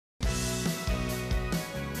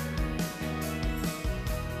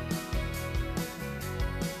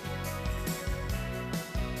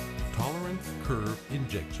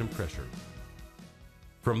injection pressure.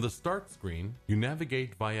 From the start screen, you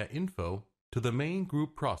navigate via Info to the main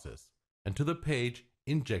group process and to the page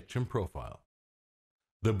Injection Profile.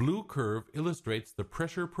 The blue curve illustrates the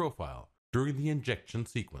pressure profile during the injection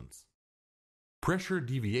sequence. Pressure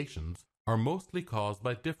deviations are mostly caused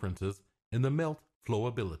by differences in the melt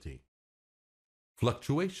flowability.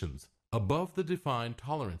 Fluctuations above the defined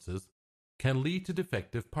tolerances can lead to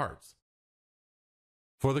defective parts.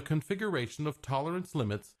 For the configuration of tolerance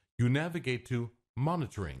limits, you navigate to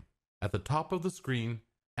Monitoring at the top of the screen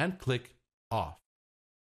and click Off.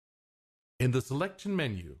 In the selection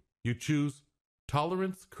menu, you choose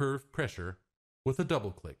Tolerance Curve Pressure with a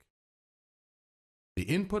double click. The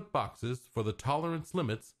input boxes for the tolerance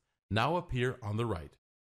limits now appear on the right.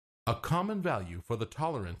 A common value for the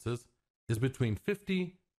tolerances is between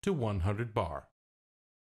 50 to 100 bar.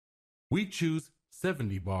 We choose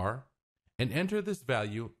 70 bar and enter this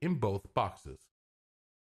value in both boxes.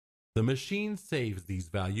 The machine saves these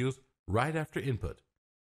values right after input.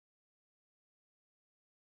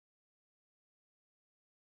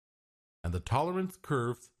 And the tolerance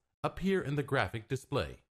curves appear in the graphic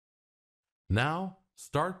display. Now,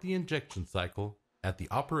 start the injection cycle at the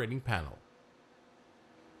operating panel.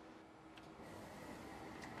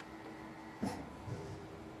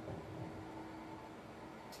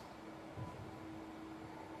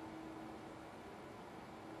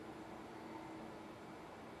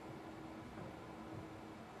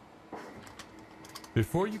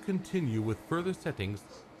 Before you continue with further settings,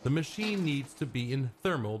 the machine needs to be in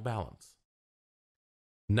thermal balance.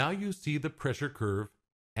 Now you see the pressure curve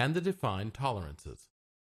and the defined tolerances.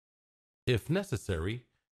 If necessary,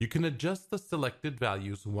 you can adjust the selected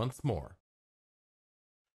values once more.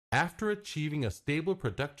 After achieving a stable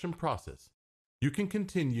production process, you can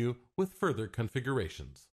continue with further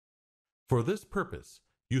configurations. For this purpose,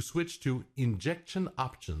 you switch to Injection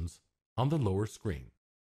Options on the lower screen.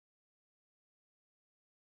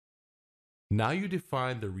 Now you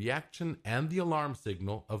define the reaction and the alarm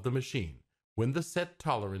signal of the machine when the set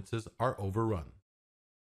tolerances are overrun.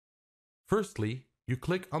 Firstly, you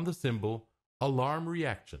click on the symbol Alarm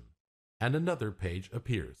Reaction and another page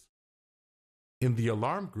appears. In the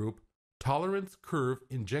alarm group, Tolerance Curve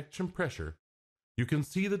Injection Pressure, you can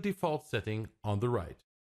see the default setting on the right.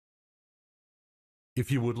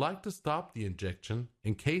 If you would like to stop the injection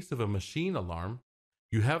in case of a machine alarm,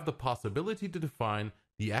 you have the possibility to define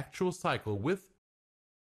the actual cycle with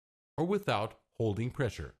or without holding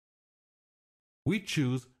pressure. We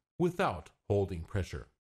choose without holding pressure.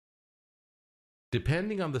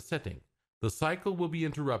 Depending on the setting, the cycle will be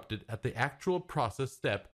interrupted at the actual process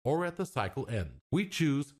step or at the cycle end. We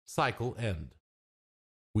choose Cycle End.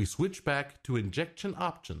 We switch back to Injection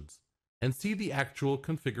Options and see the actual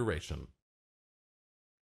configuration.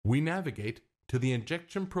 We navigate to the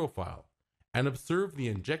injection profile and observe the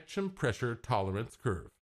injection pressure tolerance curve.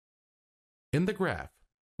 In the graph,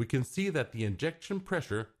 we can see that the injection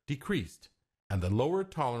pressure decreased and the lower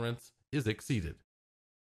tolerance is exceeded.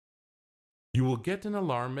 You will get an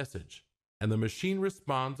alarm message, and the machine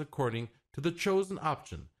responds according to the chosen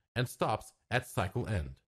option and stops at cycle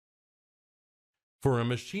end. For a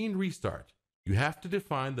machine restart, you have to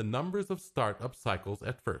define the numbers of startup cycles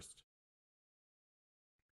at first.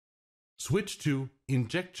 Switch to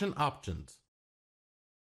Injection Options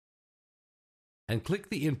and click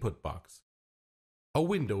the input box. A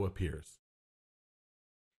window appears.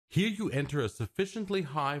 Here you enter a sufficiently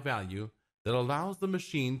high value that allows the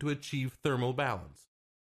machine to achieve thermal balance.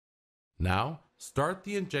 Now, start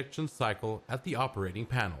the injection cycle at the operating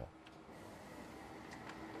panel.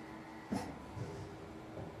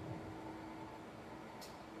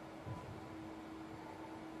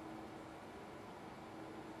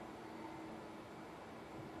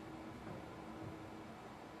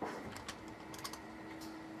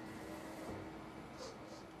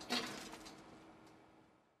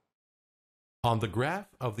 On the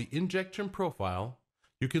graph of the injection profile,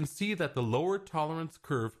 you can see that the lower tolerance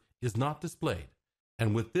curve is not displayed,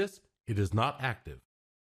 and with this, it is not active.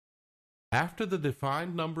 After the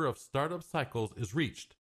defined number of startup cycles is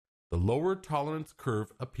reached, the lower tolerance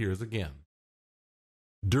curve appears again.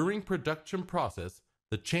 During production process,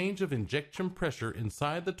 the change of injection pressure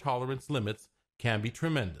inside the tolerance limits can be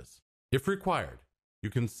tremendous. If required,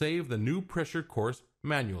 you can save the new pressure course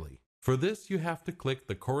manually. For this, you have to click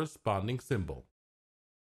the corresponding symbol.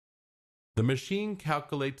 The machine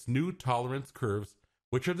calculates new tolerance curves,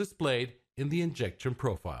 which are displayed in the injection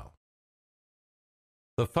profile.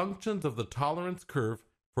 The functions of the tolerance curve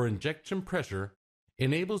for injection pressure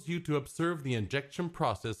enables you to observe the injection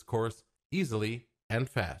process course easily and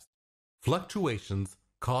fast. Fluctuations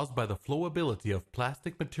caused by the flowability of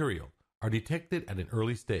plastic material are detected at an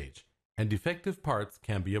early stage, and defective parts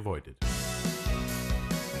can be avoided.